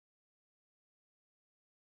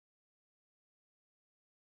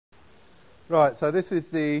Right, so this is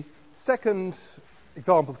the second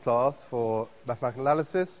examples class for mathematical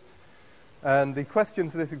analysis, and the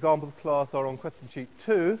questions for this examples class are on question sheet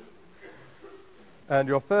 2, and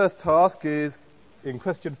your first task is in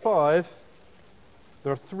question 5.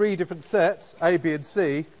 There are 3 different sets, A, B and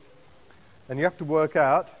C, and you have to work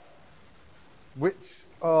out which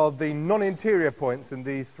are the non-interior points in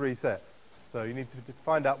these 3 sets. So you need to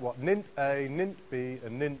find out what nint A, nint B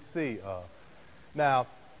and nint C are. Now,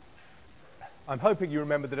 I'm hoping you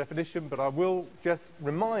remember the definition, but I will just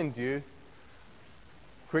remind you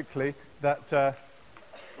quickly that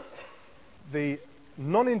the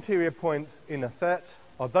non-interior points in a set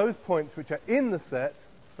are those points which are in the set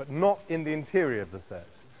but not in the interior of the set.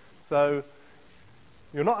 So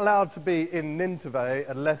you're not allowed to be in nint of A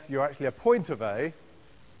unless you're actually a point of A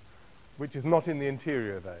which is not in the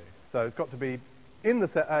interior of A. So it's got to be in the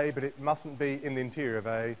set A, but it mustn't be in the interior of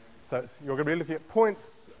A. So you're going to be looking at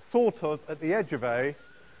points sort of at the edge of A,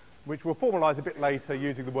 which we'll formalise a bit later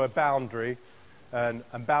using the word boundary, and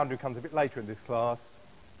boundary comes a bit later in this class.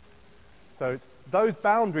 So it's those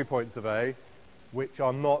boundary points of A which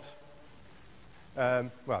are not,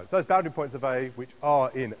 it's those boundary points of A which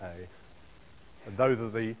are in A, and those are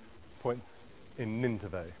the points in nint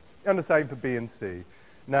of A. And the same for B and C.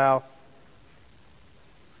 Now,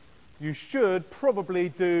 you should probably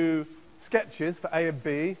do sketches for A and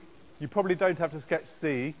B. You probably don't have to sketch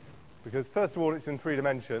C, because first of all it's in 3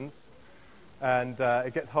 dimensions, and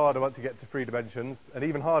it gets harder once you get to 3 dimensions, and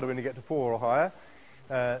even harder when you get to 4 or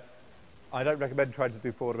higher. I don't recommend trying to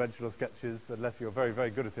do 4-dimensional sketches unless you're very, very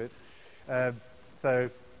good at it. So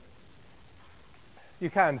you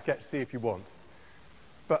can sketch C if you want.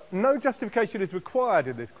 But no justification is required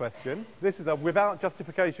in this question. This is a without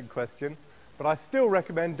justification question, but I still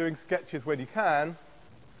recommend doing sketches when you can,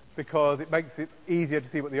 because it makes it easier to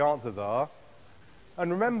see what the answers are.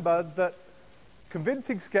 And remember that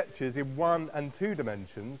convincing sketches in 1 and 2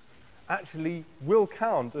 dimensions actually will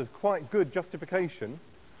count as quite good justification.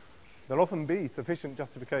 There'll often be sufficient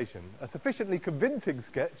justification. A sufficiently convincing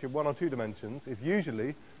sketch in 1 or 2 dimensions is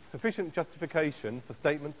usually sufficient justification for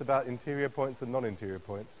statements about interior points and non-interior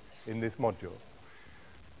points in this module.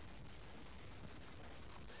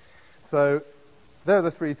 So there are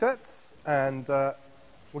the 3 sets, and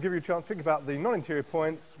we'll give you a chance to think about the non-interior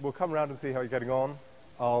points. We'll come around and see how you're getting on.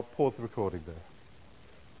 I'll pause the recording there.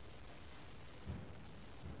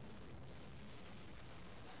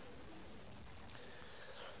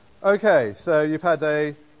 Okay, so you've had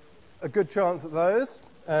a good chance at those,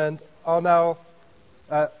 and I'll now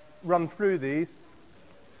run through these.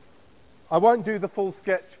 I won't do the full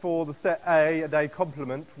sketch for the set A and A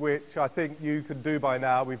complement, which I think you can do by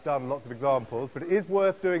now. We've done lots of examples, but it is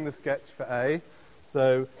worth doing the sketch for A.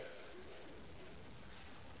 So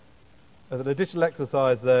as an additional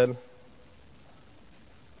exercise then,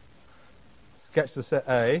 sketch the set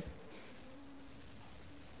A.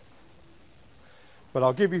 But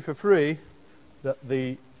I'll give you for free that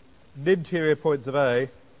the interior points of A,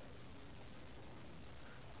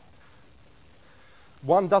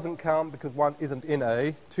 1 doesn't count because 1 isn't in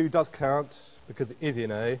A, 2 does count because it is in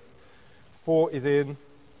A, 4 is in,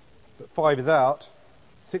 but 5 is out,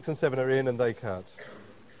 6 and 7 are in and they count.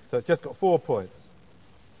 So it's just got 4 points.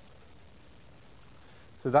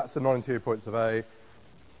 So that's the non-interior points of A.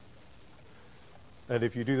 And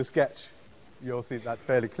if you do the sketch, you'll see that's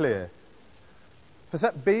fairly clear. For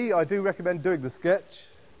set B, I do recommend doing the sketch.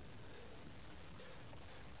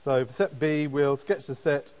 So for set B, we'll sketch the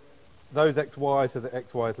set, those xy, so that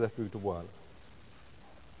xy is left equal to 1.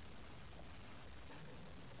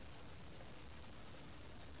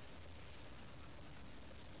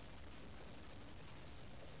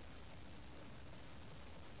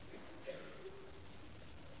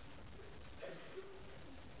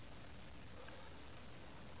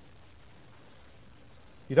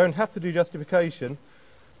 You don't have to do justification,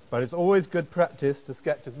 but it's always good practice to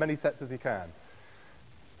sketch as many sets as you can.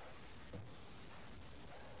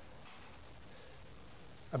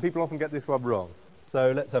 And people often get this one wrong.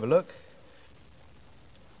 So let's have a look.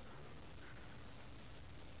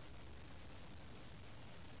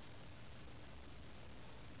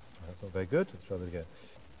 That's not very good. Let's try that again.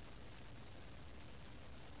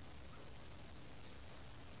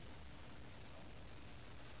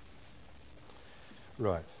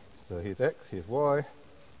 Right, so here's x, here's y.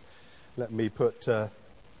 Let me put a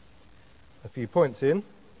few points in.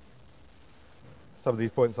 Some of these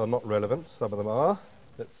points are not relevant, some of them are.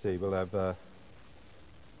 Let's see, we'll have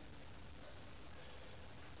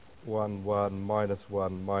 1, 1, minus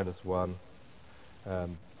 1, minus 1. I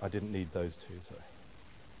didn't need those 2, sorry.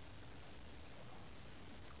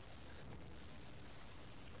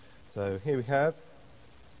 So here we have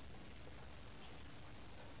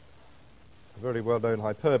a very well-known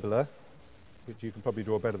hyperbola, which you can probably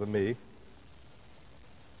draw better than me,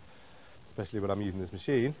 especially when I'm using this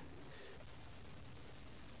machine.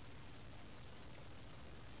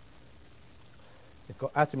 It's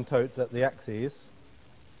got asymptotes at the axes.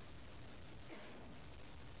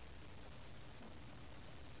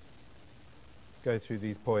 Go through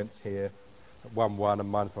these points here at 1, 1 and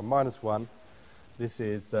 -1, -1. This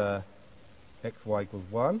is xy equals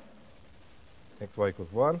 1, xy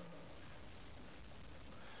equals 1.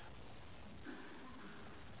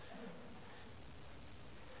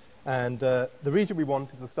 And the region we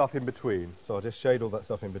want is the stuff in between. So I'll just shade all that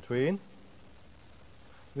stuff in between.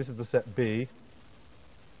 This is the set B.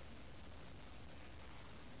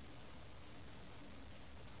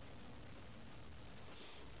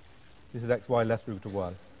 This is xy less root of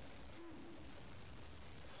 1.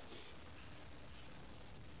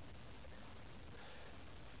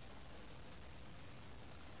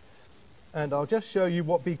 And I'll just show you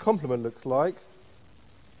what B complement looks like.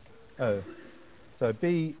 Oh, so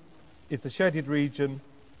B is the shaded region.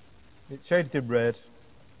 It's shaded in red,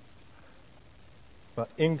 but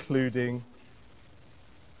including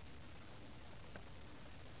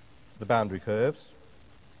the boundary curves.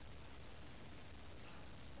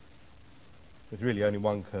 There's really only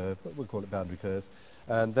one curve, but we'll call it boundary curves.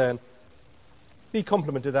 And then B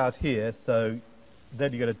complemented out here, so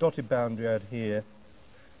then you get a dotted boundary out here.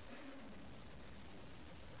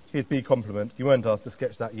 Here's B complement. You weren't asked to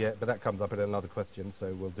sketch that yet, but that comes up in another question,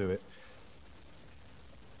 so we'll do it.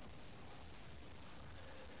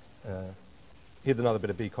 Here's another bit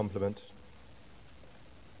of B complement.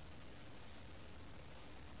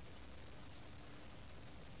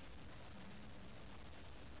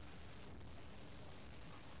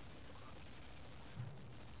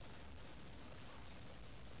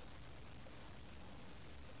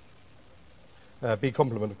 B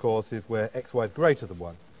complement, of course, is where xy is greater than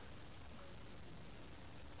 1.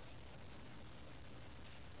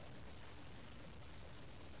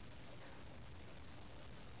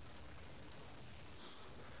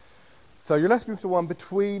 So you're left with one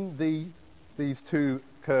between these two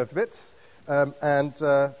curved bits, and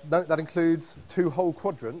note that includes two whole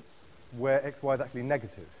quadrants where xy is actually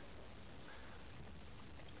negative.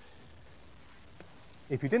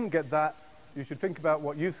 If you didn't get that, you should think about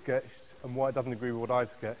what you've sketched and why it doesn't agree with what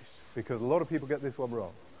I've sketched, because a lot of people get this one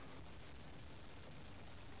wrong.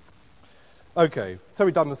 Okay, so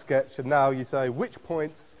we've done the sketch, and now you say which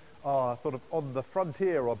points are sort of on the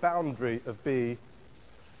frontier or boundary of B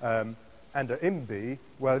and are in B.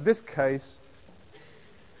 Well, in this case,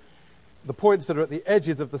 the points that are at the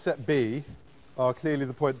edges of the set B are clearly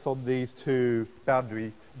the points on these two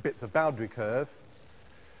bits of boundary curve.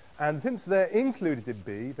 And since they're included in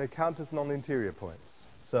B, they count as non-interior points.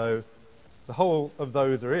 So the whole of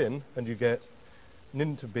those are in, and you get an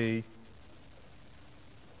into B,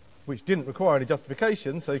 which didn't require any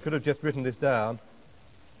justification, so you could have just written this down.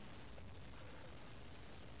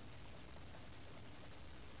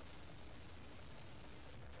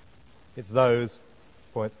 It's those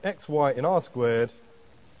points xy in R squared,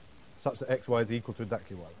 such that xy is equal to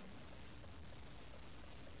exactly 1.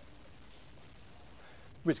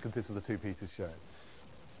 Which consists of the two pieces shown.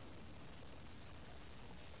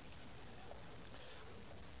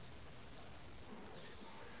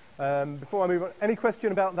 Before I move on, any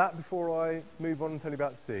question about that before I move on and tell you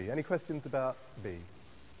about C? Any questions about B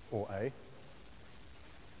or A?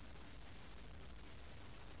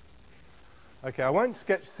 Okay, I won't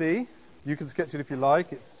sketch C. You can sketch it if you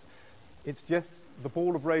like. It's just the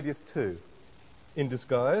ball of radius 2 in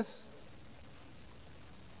disguise.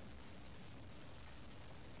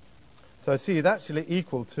 So C is actually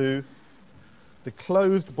equal to the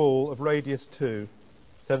closed ball of radius 2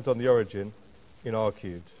 centered on the origin in R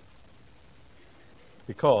cubed.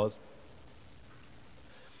 Because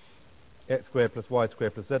x squared plus y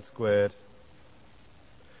squared plus z squared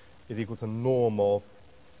is equal to norm of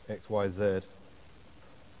x, y, z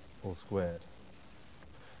all squared.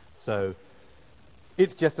 So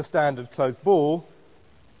it's just a standard closed ball,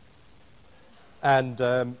 and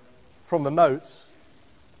from the notes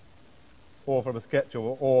or from a sketch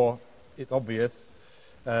or it's obvious,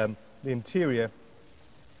 the interior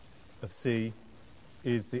of C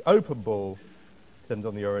is the open ball centered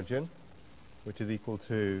on the origin, which is equal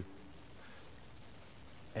to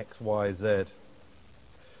x, y, z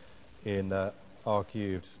in R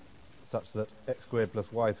cubed, such that x squared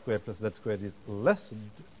plus y squared plus z squared is less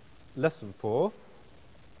than 4.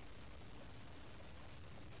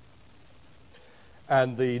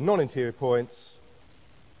 And the non-interior points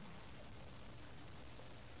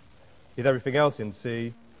is everything else in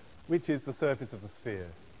C, which is the surface of the sphere.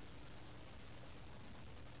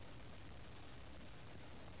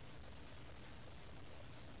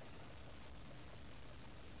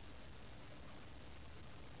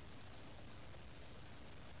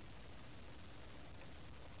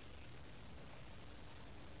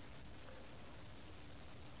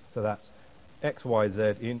 So that's x, y,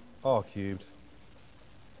 z in r cubed.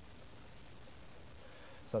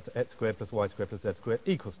 So that's x squared plus y squared plus z squared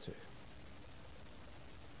equals 2.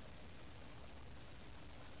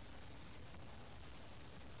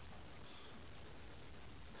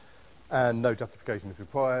 And no justification is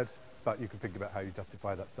required, but you can think about how you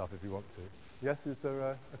justify that stuff if you want to. Yes, is there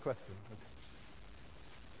a question?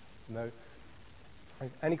 Okay. No?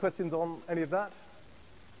 Any questions on any of that?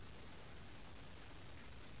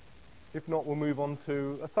 If not, we'll move on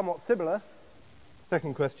to a somewhat similar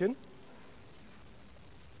second question.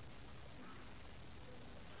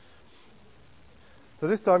 So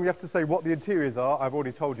this time you have to say what the interiors are. I've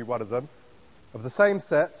already told you one of them. Of the same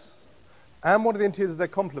sets, and what are the interiors of their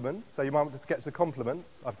complements. So you might want to sketch the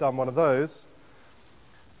complements. I've done one of those.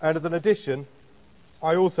 And as an addition,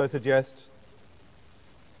 I also suggest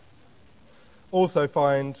also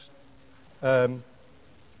find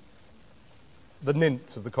the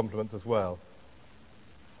ninths of the complements as well,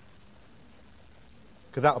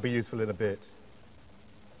 because that will be useful in a bit.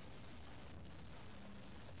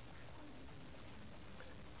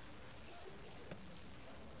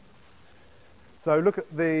 So look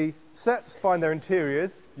at the sets, find their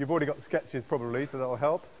interiors. You've already got the sketches probably, so that will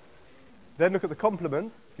help. Then look at the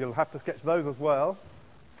complements. You'll have to sketch those as well.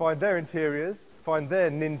 Find their interiors, find their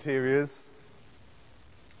ninteriors,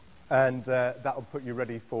 and that will put you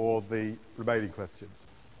ready for the remaining questions.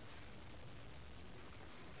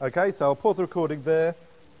 Okay, so I'll pause the recording there,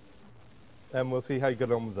 and we'll see how you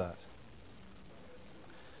get on with that.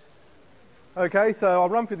 Okay, so I'll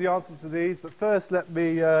run through the answers to these, but first let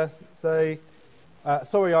me say,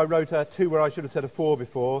 sorry I wrote a 2 where I should have said a 4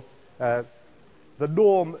 before. The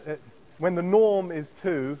norm, when the norm is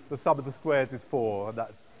 2, the sum of the squares is 4, and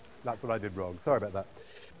that's what I did wrong. Sorry about that.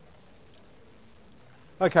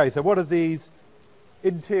 Okay, so what are these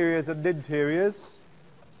interiors and interiors?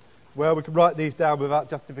 Well, we can write these down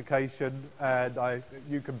without justification, and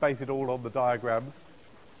you can base it all on the diagrams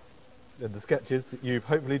and the sketches that you've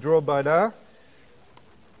hopefully drawn by now.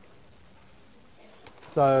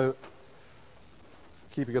 So,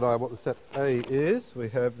 keeping an eye on what the set A is, we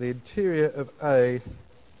have the interior of A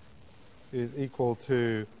is equal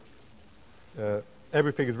to,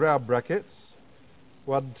 everything is round brackets,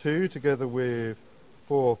 1, 2, together with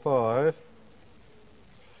 4, 5,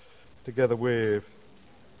 together with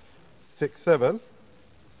 6, 7.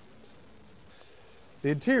 The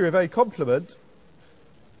interior of A complement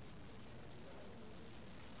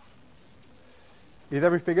is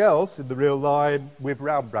everything else in the real line with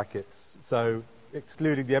round brackets, so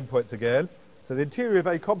excluding the endpoints again. So the interior of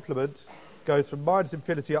A complement goes from minus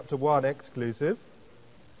infinity up to 1 exclusive,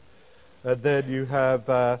 and then you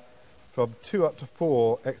have from 2 up to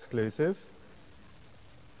 4 exclusive,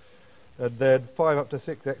 and then 5 up to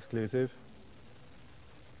 6 exclusive,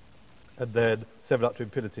 and then 7 up to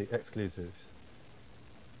infinity exclusive.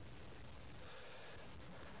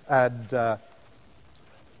 And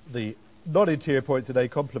the non-interior points in A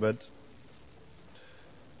complement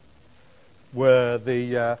were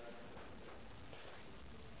the,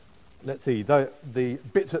 let's see, the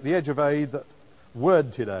bits at the edge of A that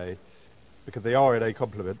weren't in A, because they are in A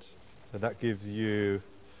complement, and that gives you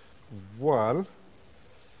 1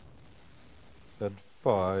 and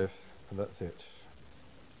 5, and that's it.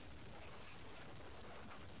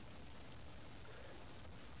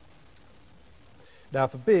 Now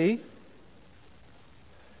for B,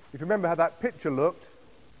 if you remember how that picture looked,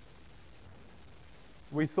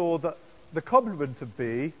 we saw that the complement of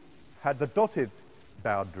B had the dotted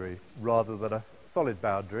boundary rather than a solid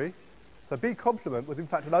boundary. So B complement was in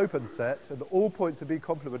fact an open set, and all points of B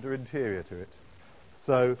complement are interior to it.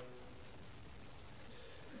 So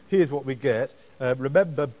here's what we get.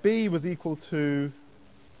 Remember, B was equal to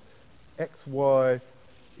xy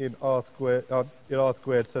in R squared,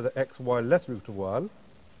 so that xy less root of 1.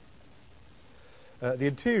 The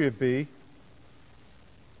interior of B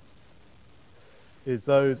is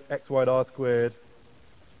those xy and R squared,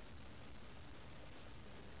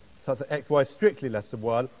 such that xy strictly less than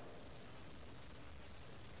 1,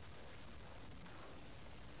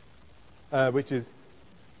 which is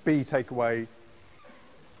B take away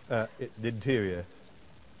its interior.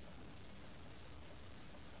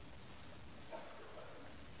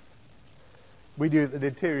 We knew that the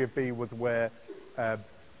interior of B was where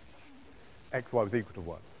xy was equal to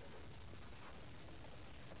 1.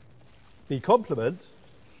 B complement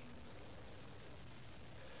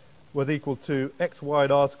was equal to xy and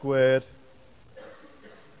r squared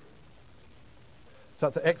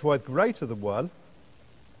such that xy is greater than 1.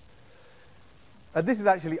 And this is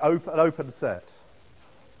actually an open set.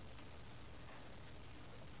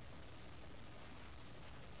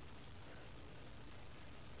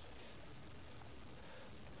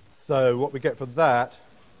 So what we get from that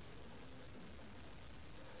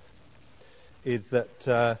is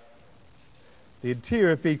that the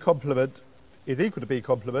interior of B complement is equal to B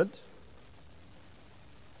complement,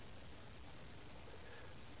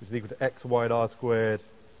 which is equal to xy and r squared,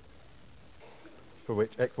 for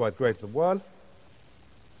which xy is greater than 1.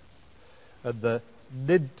 And the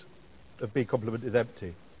nid of B complement is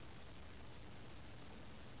empty.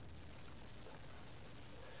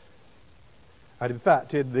 And in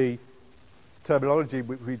fact, in the terminology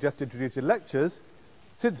which we just introduced in lectures,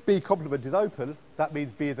 since B complement is open, that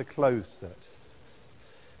means B is a closed set.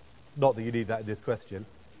 Not that you need that in this question.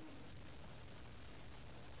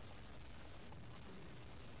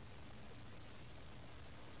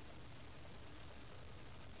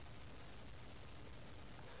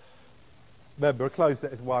 Remember, a closed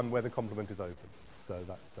set is one where the complement is open. So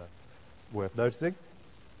that's worth noticing.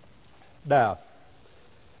 Now,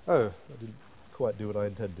 I didn't quite do what I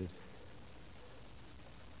intended.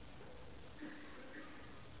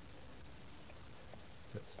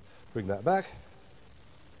 Let's bring that back.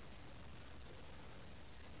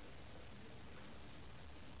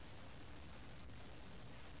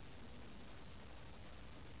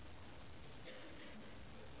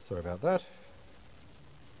 Sorry about that.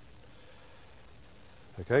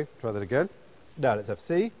 Okay, try that again. Now let's have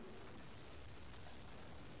C.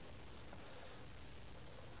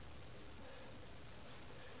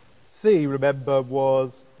 C, remember,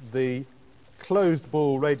 was the closed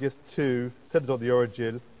ball radius 2 centred on the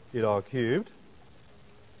origin in R cubed.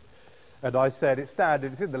 And I said it's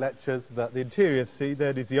standard, it's in the lectures, that the interior of C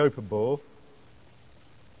then is the open ball.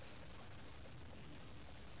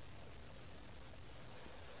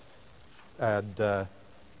 And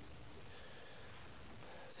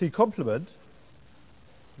C complement,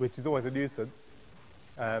 which is always a nuisance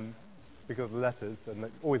because of the letters, and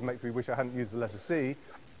it always makes me wish I hadn't used the letter C.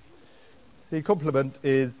 C complement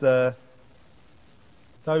is those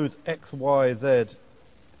x, y, z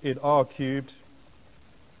in R cubed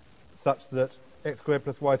such that x squared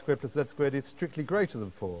plus y squared plus z squared is strictly greater than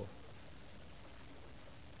 4.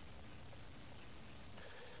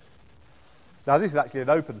 Now this is actually an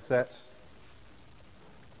open set.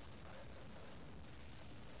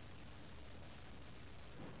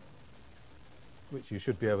 Which you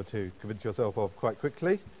should be able to convince yourself of quite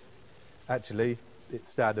quickly. Actually, it's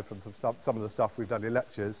standard from some of the stuff we've done in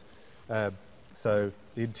lectures. So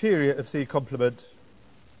the interior of C complement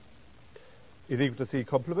is equal to C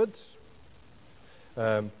complement.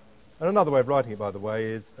 And another way of writing it, by the way,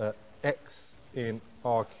 is x in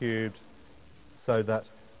R cubed, so that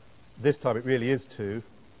this time it really is 2.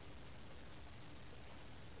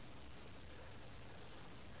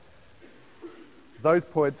 Those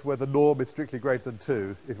points where the norm is strictly greater than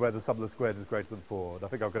 2 is where the sum of the squares is greater than 4. And I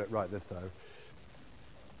think I've got it right this time.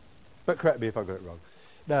 But correct me if I've got it wrong.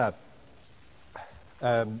 Now,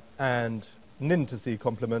 and nin to C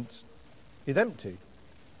complement is empty,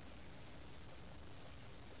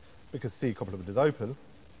 because C complement is open.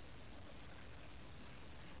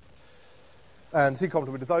 And C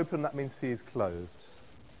complement is open, that means C is closed.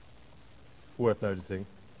 Worth noticing.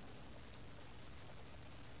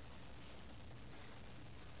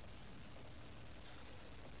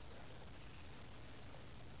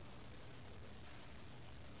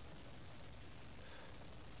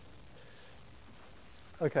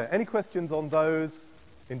 Okay, any questions on those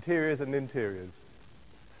interiors and interiors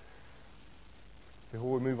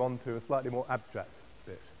before we move on to a slightly more abstract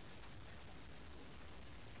bit?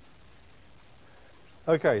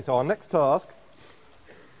 Okay, so our next task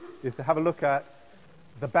is to have a look at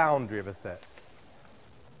the boundary of a set.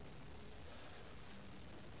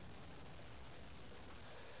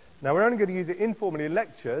 Now we're only going to use it informally in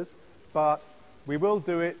lectures, but we will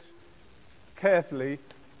do it carefully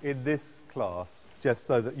in this class, just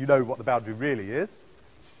so that you know what the boundary really is.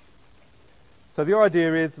 So the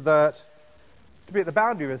idea is that to be at the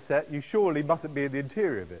boundary of a set, you surely mustn't be in the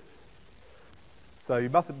interior of it. So you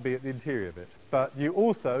mustn't be at the interior of it. But you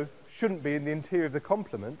also shouldn't be in the interior of the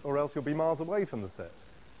complement, or else you'll be miles away from the set.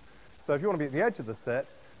 So if you want to be at the edge of the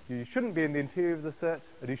set, you shouldn't be in the interior of the set,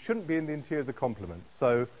 and you shouldn't be in the interior of the complement.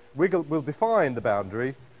 So we'll define the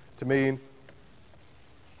boundary to mean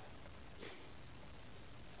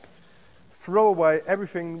throw away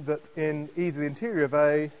everything that's in either the interior of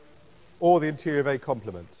A or the interior of A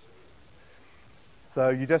complement. So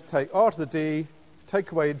you just take R to the D,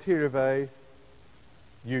 take away interior of A,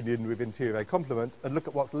 union with interior of A complement, and look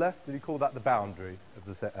at what's left, and you call that the boundary of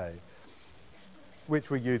the set A, which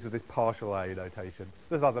we use with this partial A notation.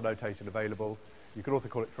 There's other notation available. You could also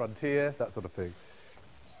call it frontier, that sort of thing.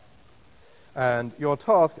 And your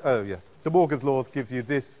task, oh yes, De Morgan's laws gives you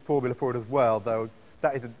this formula for it as well, though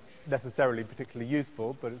that isn't necessarily particularly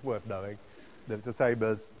useful, but it's worth knowing that it's the same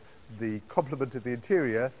as the complement of the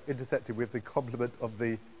interior intersected with the complement of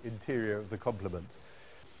the interior of the complement.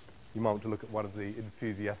 You might want to look at one of the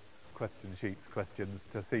enthusiasts question sheets questions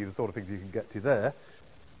to see the sort of things you can get to there.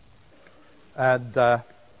 And now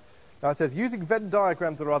it says, using Venn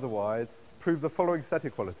diagrams or otherwise, prove the following set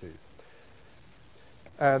equalities.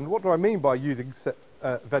 And what do I mean by using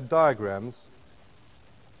Venn diagrams?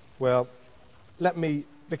 Well, let me,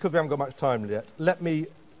 because we haven't got much time yet, let me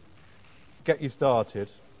get you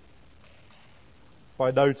started by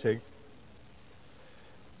noting,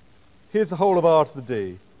 here's the whole of R to the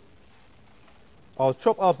D. I'll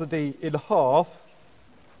chop R to the D in half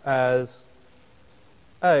as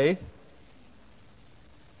A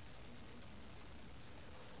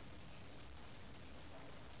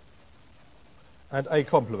and A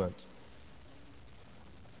complement.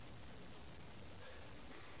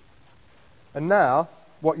 And now,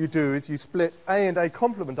 what you do is you split A and A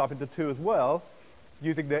complement up into two as well,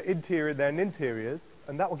 using their interior and their interiors,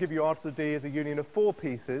 and that will give you R to the D as a union of 4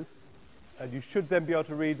 pieces, and you should then be able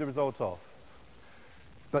to read the result off.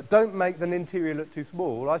 But don't make the interior look too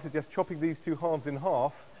small. I suggest chopping these two halves in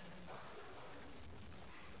half,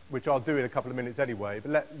 which I'll do in a couple of minutes anyway,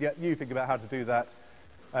 but let you think about how to do that,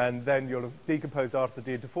 and then you'll have decomposed R to the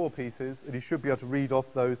D into 4 pieces, and you should be able to read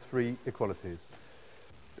off those 3 equalities.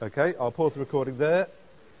 Okay, I'll pause the recording there,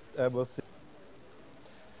 and we'll see.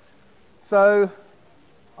 So,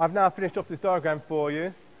 I've now finished off this diagram for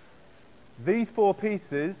you. These 4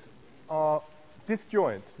 pieces are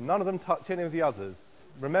disjoint. None of them touch any of the others.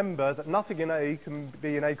 Remember that nothing in A can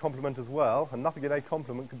be in A complement as well, and nothing in A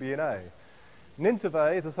complement can be in A. Nint of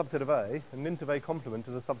A is a subset of A, and nint of A complement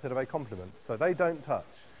is a subset of A complement. So they don't touch.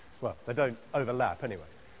 Well, they don't overlap anyway.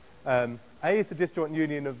 A is the disjoint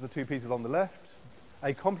union of the 2 pieces on the left.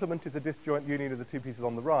 A complement is a disjoint union of the 2 pieces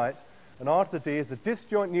on the right. And R to the D is a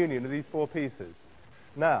disjoint union of these 4 pieces.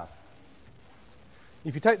 Now,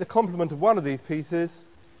 if you take the complement of one of these pieces,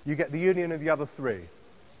 you get the union of the other 3.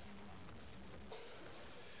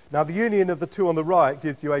 Now, the union of the 2 on the right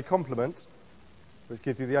gives you A complement, which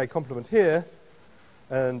gives you the A complement here,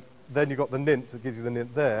 and then you've got the nint that gives you the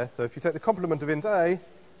nint there. So if you take the complement of int A,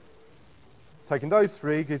 taking those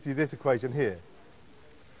 3 gives you this equation here.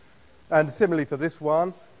 And similarly for this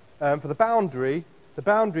one, for the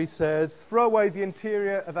boundary says throw away the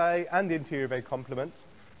interior of A and the interior of A complement.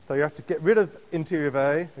 So you have to get rid of interior of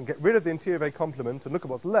A and get rid of the interior of A complement and look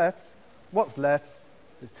at what's left. What's left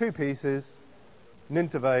is 2 pieces,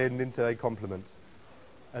 nint of A and nint of A complement.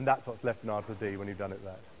 And that's what's left in R to the D when you've done it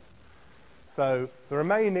there. So the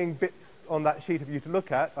remaining bits on that sheet for you to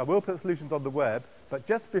look at, I will put solutions on the web, but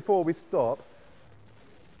just before we stop,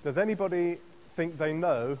 does anybody think they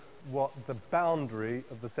know what the boundary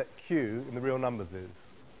of the set Q in the real numbers is?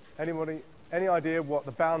 Anybody, any idea what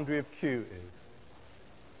the boundary of Q is?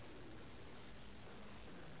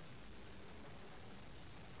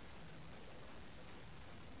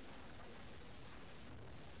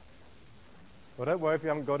 Well, don't worry if you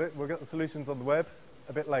haven't got it. We'll get the solutions on the web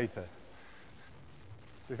a bit later.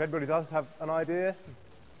 So if anybody does have an idea,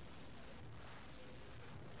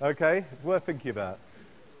 okay, it's worth thinking about.